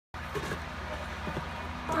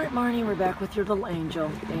All right, Marnie, we're back with your little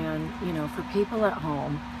angel. And, you know, for people at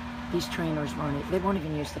home, these trainers, Marnie, they won't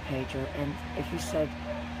even use the pager. And if you said,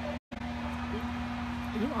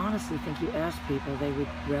 you honestly think you asked people they would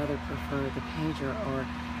rather prefer the pager, or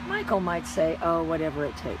Michael might say, oh, whatever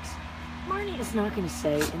it takes. Marnie is not going to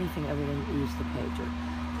say anything other than use the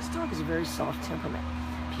pager. This dog is a very soft temperament.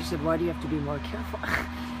 If you said, why do you have to be more careful?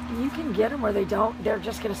 You can get them where they don't, they're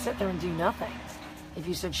just going to sit there and do nothing. If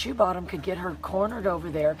you said Shoe Bottom could get her cornered over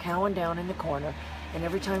there, cowing down in the corner, and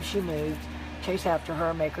every time she moved, chase after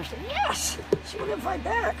her, make her say, yes, she wouldn't fight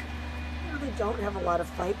back. You know, they don't have a lot of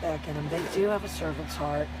fight back in them. They do have a servant's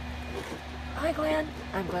heart. Hi, Glenn.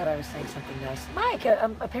 I'm glad I was saying something nice. Mike,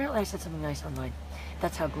 apparently I said something nice online.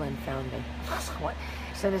 That's how Glenn found me. As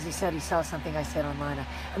soon as he said he saw something I said online, I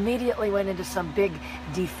immediately went into some big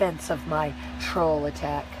defense of my troll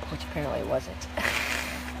attack, which apparently it wasn't.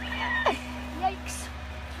 Yikes.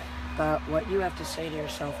 But what you have to say to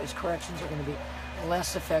yourself is corrections are going to be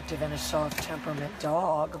less effective in a soft temperament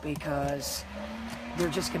dog because they're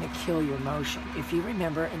just going to kill your motion. If you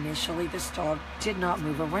remember, initially this dog did not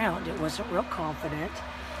move around. It wasn't real confident,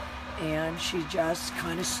 and she just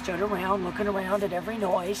kind of stood around, looking around at every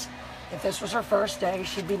noise. If this was her first day,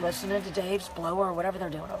 she'd be listening to Dave's blower or whatever they're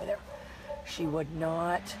doing over there. She would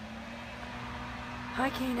not,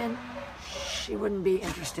 hi Keenan, she wouldn't be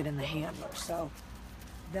interested in the handler. So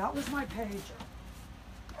that was my pager.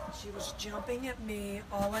 She was jumping at me.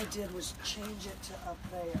 All I did was change it to up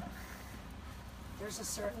there. There's a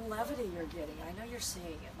certain levity you're getting. I know you're seeing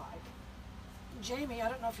it, Mike. Jamie, I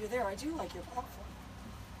don't know if you're there. I do like your platform.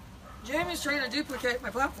 Jamie's trying to duplicate my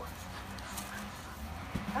platform.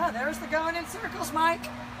 Ah, there's the going in circles, Mike.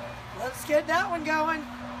 Let's get that one going.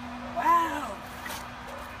 Wow.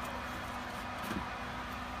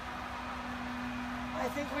 I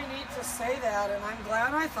think we need to say that, and I'm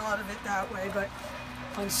glad I thought of it that way, but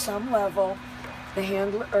on some level, the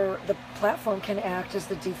handler or the platform can act as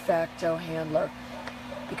the de facto handler.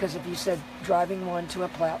 Because if you said driving one to a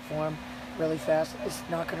platform really fast, it's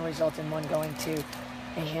not going to result in one going to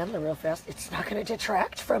a handler real fast. It's not going to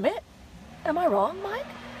detract from it. Am I wrong, Mike?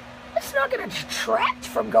 It's not going to detract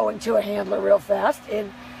from going to a handler real fast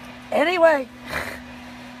in any way.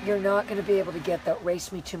 You're not going to be able to get that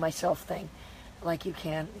race me to myself thing like you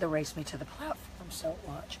can the race me to the platform. So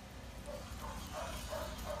watch.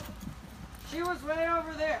 She was way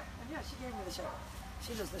over there. And yeah, she gave me the shake.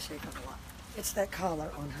 She does the shake up a lot. It's that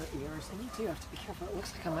collar on her ears, and you do have to be careful. It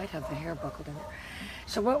looks like I might have the hair buckled in there.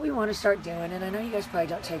 So what we want to start doing, and I know you guys probably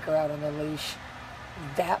don't take her out on the leash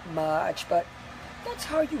that much, but that's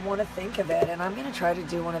how you want to think of it, and I'm going to try to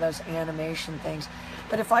do one of those animation things.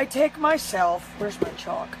 But if I take myself, where's my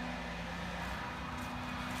chalk?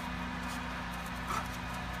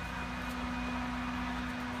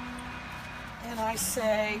 And I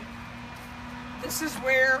say, this is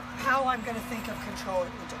how I'm going to think of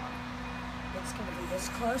controlling the dog. It's going to be this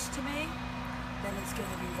close to me, then it's going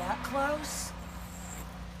to be that close,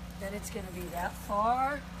 then it's going to be that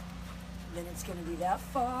far, then it's going to be that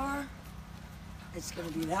far, it's going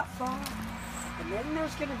to be that far, and then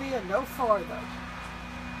there's going to be a no farther.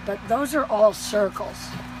 But those are all circles.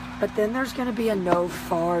 But then there's going to be a no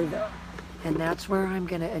farther, and that's where I'm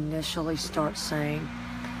going to initially start saying,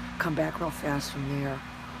 come back real fast from there.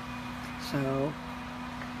 So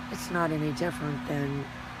it's not any different than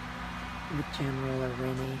with General or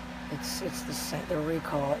Rennie. It's the same. The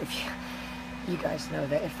recall, if you guys know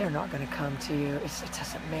that if they're not going to come to you, it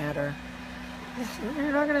doesn't matter.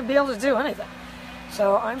 You're not going to be able to do anything.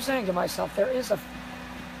 So I'm saying to myself, there is a...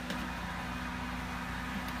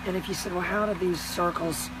 And if you said, well, how do these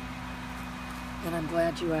circles... And I'm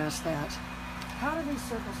glad you asked that. How do these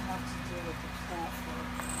circles have to do with the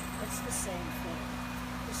platform? It's the same thing.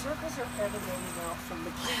 The circles are emanating out from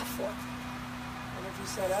the platform. And if you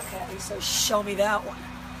said, okay, so show me that one.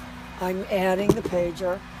 I'm adding the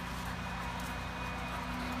pager.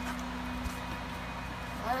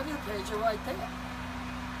 I have your pager right there.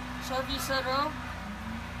 So if you said, oh,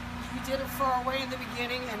 you did it far away in the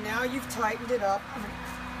beginning and now you've tightened it up,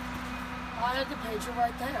 I had the pager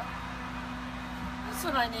right there. That's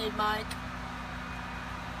what I need, Mike.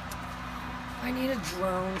 I need a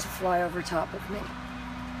drone to fly over top of me.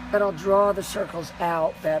 But I'll draw the circles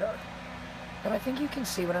out better. But I think you can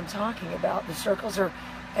see what I'm talking about. The circles are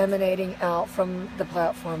emanating out from the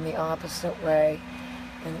platform the opposite way.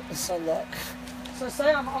 And so look. So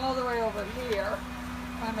say I'm all the way over here.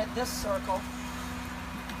 I'm at this circle.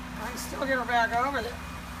 I can still get her back over there.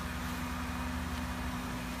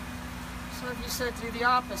 So if you said do the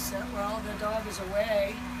opposite, well, the dog is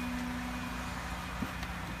away.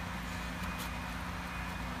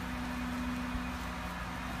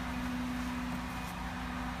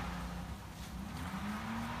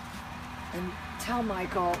 And tell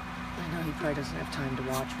Michael, I know he probably doesn't have time to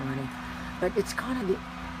watch Marnie, but it's kind of the,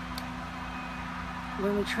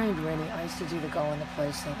 when we trained Rennie, I used to do the go in the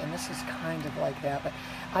place thing, and this is kind of like that, but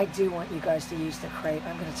I do want you guys to use the crate.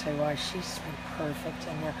 I'm going to tell you why. She's been perfect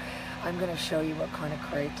in there. I'm going to show you what kind of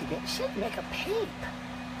crate to get. She doesn't make a peep.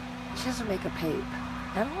 She doesn't make a peep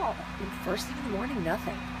at all. First thing in the morning,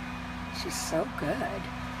 nothing. She's so good.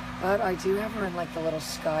 But I do have her in like the little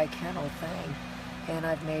sky kennel thing, and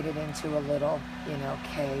I've made it into a little, you know,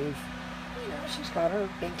 cave. You know, she's got her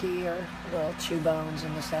binky, her little chew bones,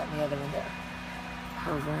 and this, that, and the other in there.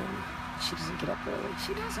 Her room. She doesn't get up early.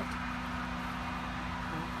 She doesn't.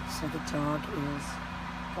 So the dog is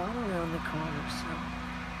all around the corner, so.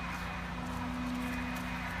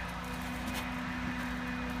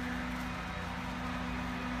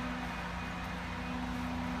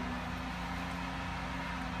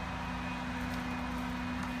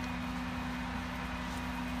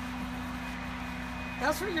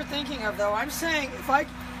 That's what you're thinking of, though. I'm saying if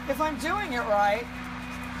I'm doing it right,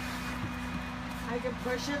 I can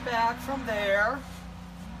push it back from there.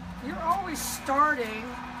 You're always starting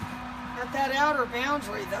at that outer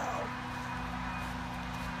boundary, though.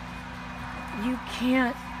 You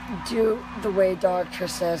can't do the way Doctor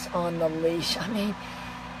says on the leash. I mean,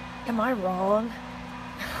 am I wrong?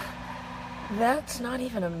 That's not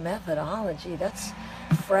even a methodology. That's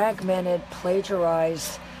fragmented,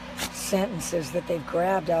 plagiarized sentences that they've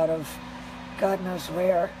grabbed out of God knows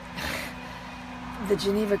where. The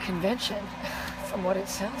Geneva Convention, from what it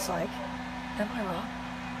sounds like. Am I wrong?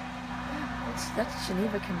 Yeah, that's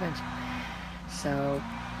Geneva Convention. So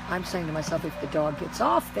I'm saying to myself, if the dog gets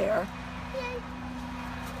off there, yay.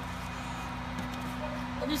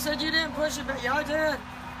 And you said you didn't push it, but yeah, I did.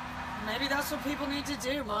 Maybe that's what people need to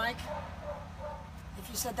do, Mike. If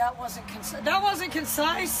you said that wasn't concise.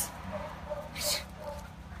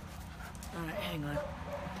 All right, hang on.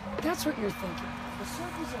 That's what you're thinking. The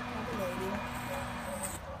circles are emanating.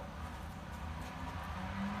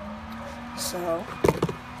 So,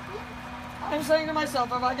 I'm saying to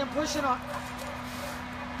myself, if I can push it on,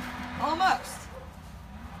 almost.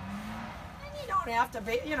 And you don't have to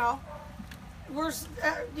be, you know.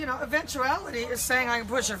 Eventuality is saying I can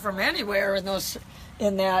push it from anywhere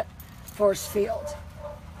in that force field,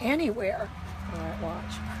 anywhere. All right,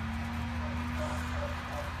 watch.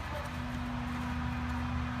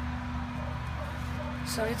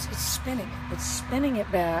 So it's spinning. It's spinning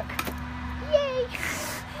it back. Yay!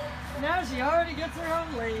 Now she already gets her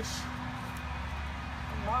own leash.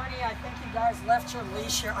 And Marnie, I think you guys left your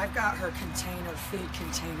leash here. I've got her container, feed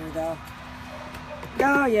container, though.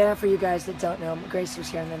 Oh, yeah, for you guys that don't know, Grace was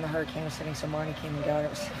here and then the hurricane was hitting, so Marnie came and got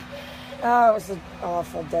it. It was an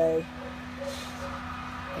awful day.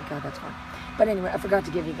 Thank God that's gone. But anyway, I forgot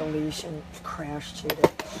to give you the leash and crashed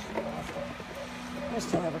it. I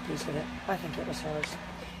still have a piece of it. I think it was hers.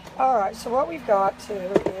 All right, so what we've got, too,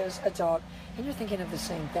 is a dog. And you're thinking of the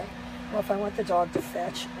same thing. Well, if I want the dog to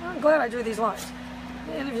fetch, I'm glad I drew these lines.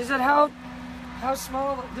 And if you said, how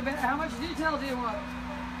small, how much detail do you want?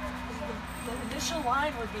 The initial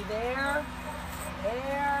line would be there,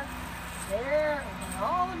 there, there, and then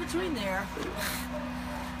all in between there.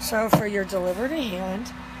 So for your deliver to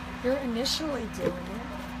hand, you're initially doing it.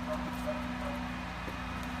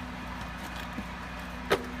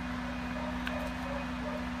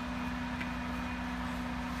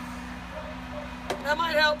 That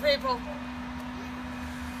might help people.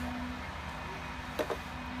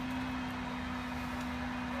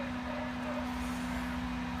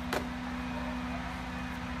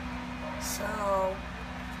 So,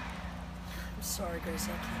 I'm sorry, Grace, I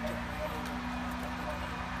can't get my hand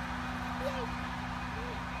on.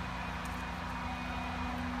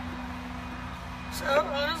 So,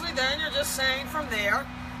 honestly, then you're just saying from there,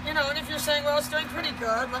 you know, and if you're saying, well, it's doing pretty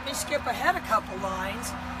good, let me skip ahead a couple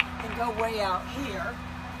lines and go way out here.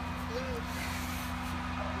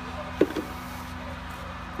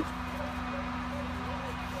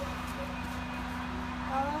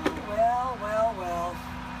 Oh, well.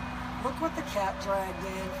 Look what the cat dragged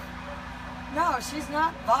in. No, she's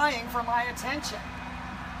not vying for my attention.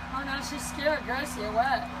 Oh, no, she scared Gracie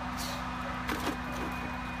away.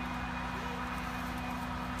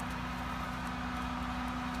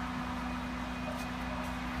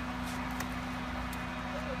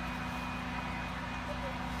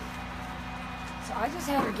 I just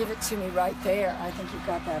had her give it to me right there. I think you've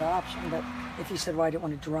got that option, but if you said, well, I didn't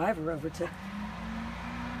want to drive her over to...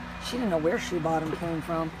 She didn't know where Shoe Bottom came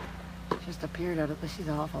from. She just appeared out of... She's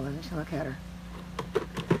awful, isn't she? Look at her.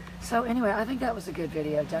 So anyway, I think that was a good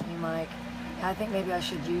video, don't you, Mike? I think maybe I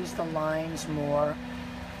should use the lines more.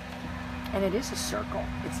 And it is a circle.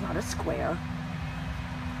 It's not a square.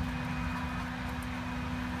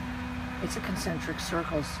 It's a concentric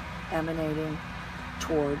circles emanating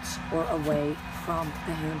towards or away from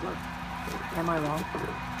the handler. Am I wrong?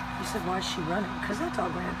 You said, why is she running? Because that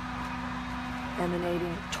dog ran.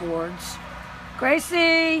 Emanating towards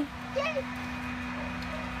Gracie! Yay!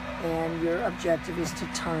 And your objective is to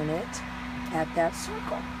turn it at that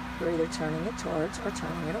circle. You're either turning it towards or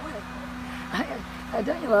turning it away.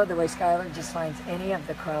 Don't you love the way Skylar just finds any of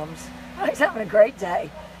the crumbs? Oh, he's having a great day.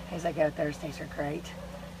 He's like, oh, Thursdays are great.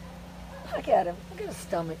 Look at him. Look at his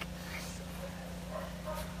stomach.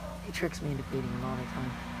 He tricks me into feeding him all the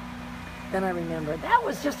time. Then I remember, that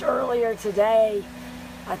was just earlier today.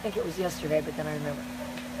 I think it was yesterday, but then I remember.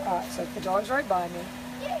 All right, so the dog's right by me.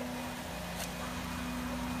 Yay.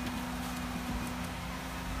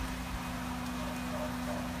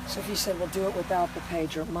 So if you said, well, do it without the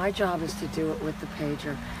pager, my job is to do it with the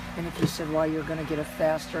pager. And if you said, well, you're going to get a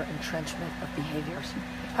faster entrenchment of behaviors.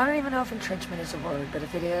 I don't even know if entrenchment is a word, but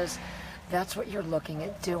if it is, that's what you're looking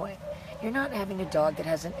at doing. You're not having a dog that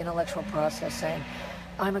has an intellectual process saying,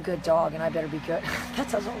 I'm a good dog and I better be good. That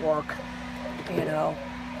doesn't work, you know.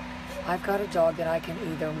 I've got a dog that I can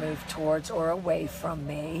either move towards or away from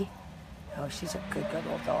me. Oh, she's a good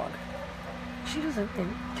little dog. She doesn't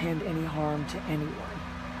intend any harm to anyone.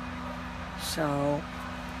 So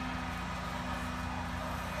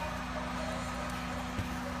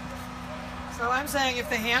I'm saying if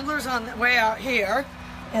the handler's on the way out here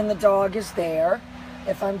and the dog is there,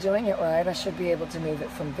 if I'm doing it right, I should be able to move it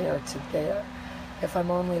from there to there. If I'm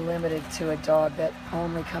only limited to a dog that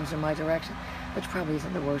only comes in my direction, which probably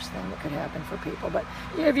isn't the worst thing that could happen for people. But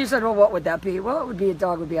if you said, well, what would that be? Well, it would be a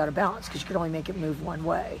dog would be out of balance because you could only make it move one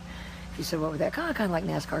way. If you said, what would that? Kind of like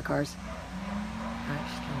NASCAR cars. All right,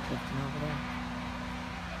 she's kind of drifting over there.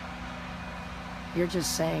 You're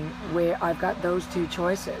just saying where I've got those two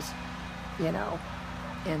choices, you know.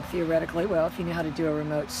 And theoretically, well, if you knew how to do a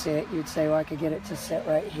remote sit, you'd say, well, I could get it to sit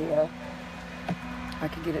right here. I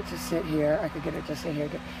could get it to sit here. I could get it to sit here.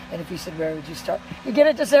 And if you said, where would you start? You get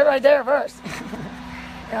it to sit right there first.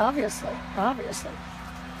 Yeah, obviously.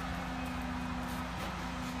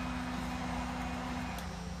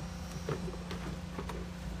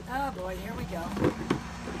 Oh, boy, here we go.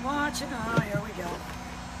 Watch it. Oh, here we go.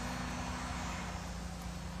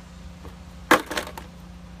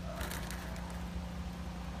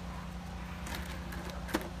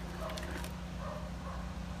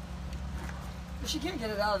 If she can't get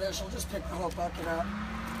it out of there, she'll just pick the whole bucket up.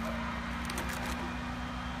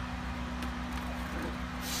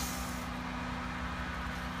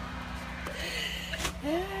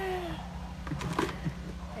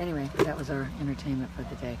 Anyway, that was our entertainment for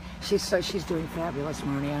the day. She's doing fabulous,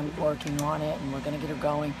 Marnie. I'm working on it, and we're going to get her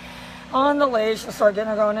going on the leash and start getting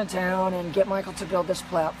her going to town and get Michael to build this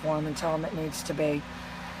platform and tell him it needs to be,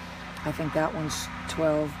 I think that one's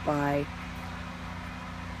 12 by...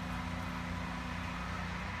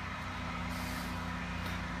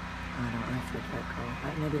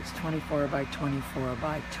 Maybe it's 24 by 24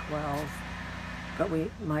 by 12, but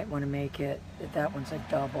we might want to make it, if that one's a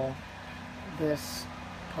double, this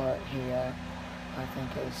part here, I think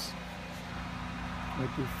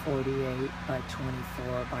would be 48 by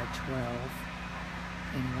 24 by 12.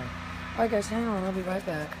 Anyway, alright guys, hang on, I'll be right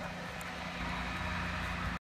back.